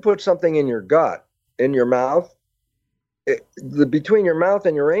 when you put something in your gut, in your mouth, between your mouth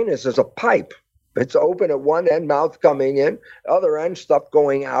and your anus is a pipe. It's open at one end, mouth coming in, other end, stuff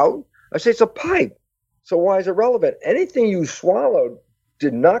going out. I say, it's a pipe. So why is it relevant? Anything you swallowed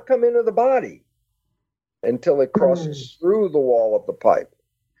did not come into the body until it crosses through the wall of the pipe.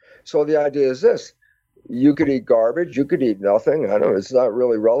 So the idea is this. You could eat garbage. You could eat nothing. I don't know. It's not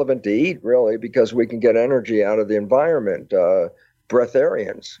really relevant to eat, really, because we can get energy out of the environment.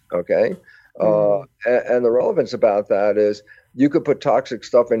 Breatharians, okay? And the relevance about that is you could put toxic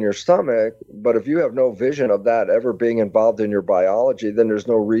stuff in your stomach, but if you have no vision of that ever being involved in your biology, then there's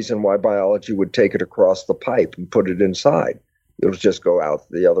no reason why biology would take it across the pipe and put it inside. It'll just go out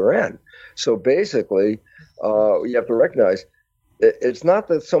the other end. So basically, you have to recognize it's not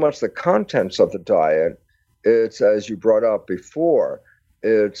that so much the contents of the diet, it's, as you brought up before,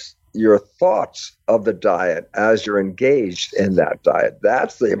 it's your thoughts of the diet as you're engaged in that diet.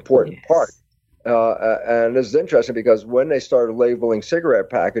 That's the important part. And this is interesting because when they started labeling cigarette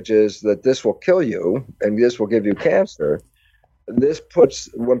packages that this will kill you and this will give you cancer, this puts,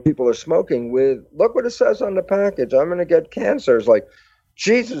 when people are smoking with, look what it says on the package, I'm going to get cancer. It's like,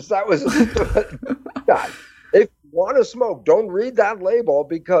 Jesus, that was God. If you want to smoke, don't read that label,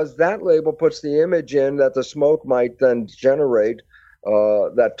 because that label puts the image in that the smoke might then generate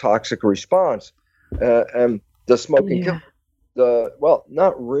that toxic response. And the smoking, well,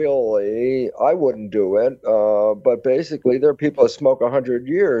 not really. I wouldn't do it. But basically, there are people that smoke 100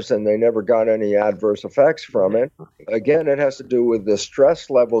 years and they never got any adverse effects from it. Again, it has to do with the stress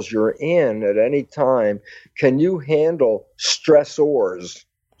levels you're in at any time. Can you handle stressors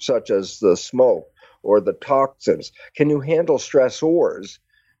such as the smoke or the toxins? Can you handle stressors?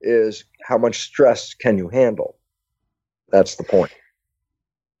 Is how much stress can you handle? That's the point.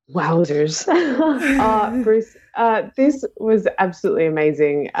 Wowzers. Bruce, this was absolutely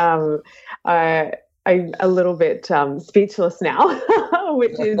amazing. I'm a little bit speechless now,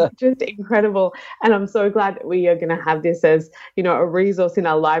 which is just incredible. And I'm so glad that we are going to have this as, a resource in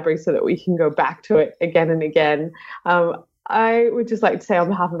our library so that we can go back to it again and again. I would just like to say on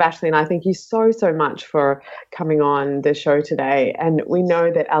behalf of Ashley and I, thank you so, so much for coming on the show today. And we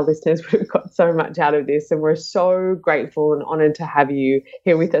know that our listeners would have got so much out of this, and we're so grateful and honored to have you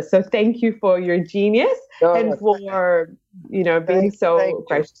here with us. So thank you for your genius and for, being so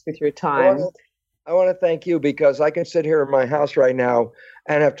gracious with your time. I want to thank you, because I can sit here in my house right now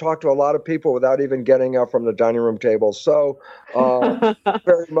and have talked to a lot of people without even getting up from the dining room table. So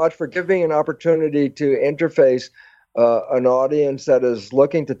very much for giving me an opportunity to interface an audience that is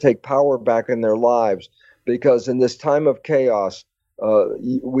looking to take power back in their lives, because in this time of chaos,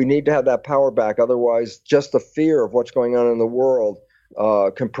 we need to have that power back. Otherwise, just the fear of what's going on in the world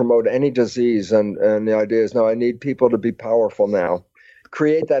can promote any disease. And the idea is, no, I need people to be powerful now.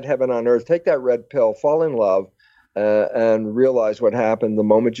 Create that heaven on earth. Take that red pill, fall in love, and realize what happened the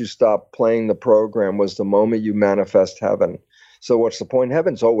moment you stopped playing the program was the moment you manifest heaven. So what's the point?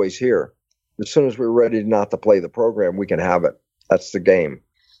 Heaven's always here. As soon as we're ready not to play the program, we can have it. That's the game.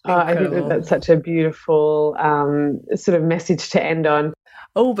 I think that's such a beautiful sort of message to end on.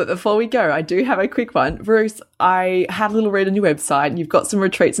 Oh, but before we go, I do have a quick one. Bruce, I had a little read on your website and you've got some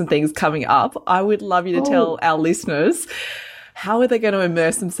retreats and things coming up. I would love you to tell our listeners, how are they going to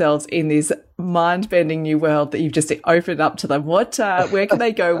immerse themselves in this mind-bending new world that you've just opened up to them? Where can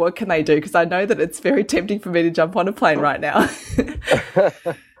they go? What can they do? Because I know that it's very tempting for me to jump on a plane right now.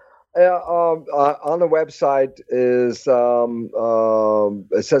 On the website is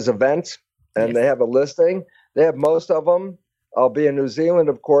it says events, and they have a listing. They have most of them. I'll be in New Zealand,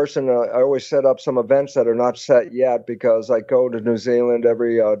 of course, and I always set up some events that are not set yet, because I go to New Zealand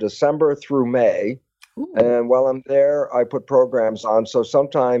every December through May. Ooh. And while I'm there, I put programs on. So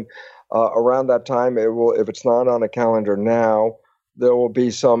sometime around that time, if it's not on a calendar now, there will be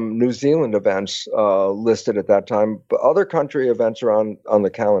some New Zealand events listed at that time. But other country events are on the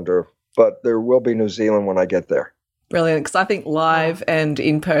calendar, but there will be New Zealand when I get there. Brilliant, because I think live and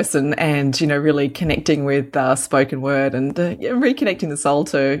in person and, really connecting with spoken word and reconnecting the soul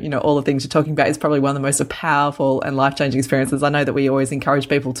to, all the things you're talking about is probably one of the most powerful and life-changing experiences. I know that we always encourage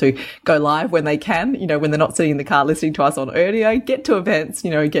people to go live when they can, when they're not sitting in the car listening to us on audio, get to events,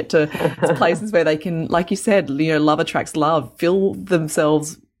 get to places where they can, like you said, love attracts love, feel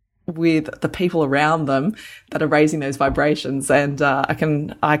themselves with the people around them that are raising those vibrations. And I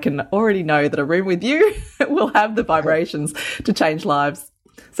can already know that a room with you will have the vibrations to change lives.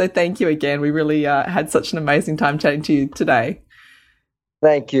 So thank you again. We really had such an amazing time chatting to you today.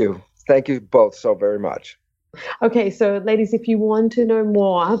 Thank you. Thank you both so very much. Okay, so ladies, if you want to know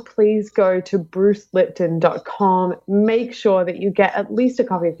more, please go to brucelipton.com. Make sure that you get at least a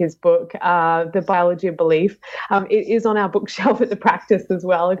copy of his book, The Biology of Belief. It is on our bookshelf at the practice as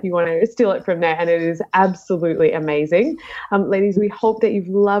well if you want to steal it from there, and it is absolutely amazing. Ladies, we hope that you've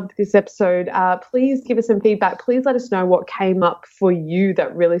loved this episode. Please give us some feedback. Please let us know what came up for you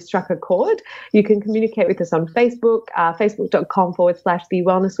that really struck a chord. You can communicate with us on Facebook, facebook.com/The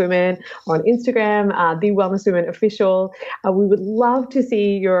Wellness Women, or on Instagram, The Wellness Women Official. We would love to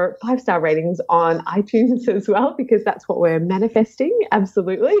see your 5-star ratings on iTunes as well, because that's what we're manifesting.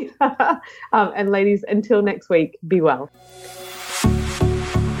 Absolutely. And ladies, until next week, be well.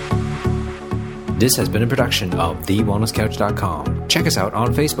 This has been a production of TheWellnessCouch.com. Check us out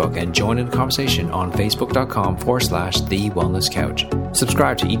on Facebook and join in the conversation on Facebook.com/The Wellness Couch.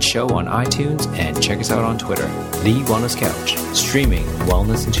 Subscribe to each show on iTunes and check us out on Twitter. The Wellness Couch, streaming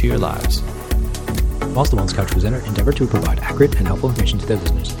wellness into your lives. Whilst the Wellness Couch presenter endeavor to provide accurate and helpful information to their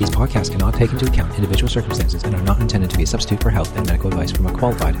listeners, these podcasts cannot take into account individual circumstances and are not intended to be a substitute for health and medical advice from a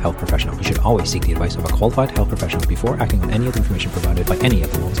qualified health professional. You should always seek the advice of a qualified health professional before acting on any of the information provided by any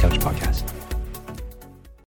of the Wellness Couch podcasts.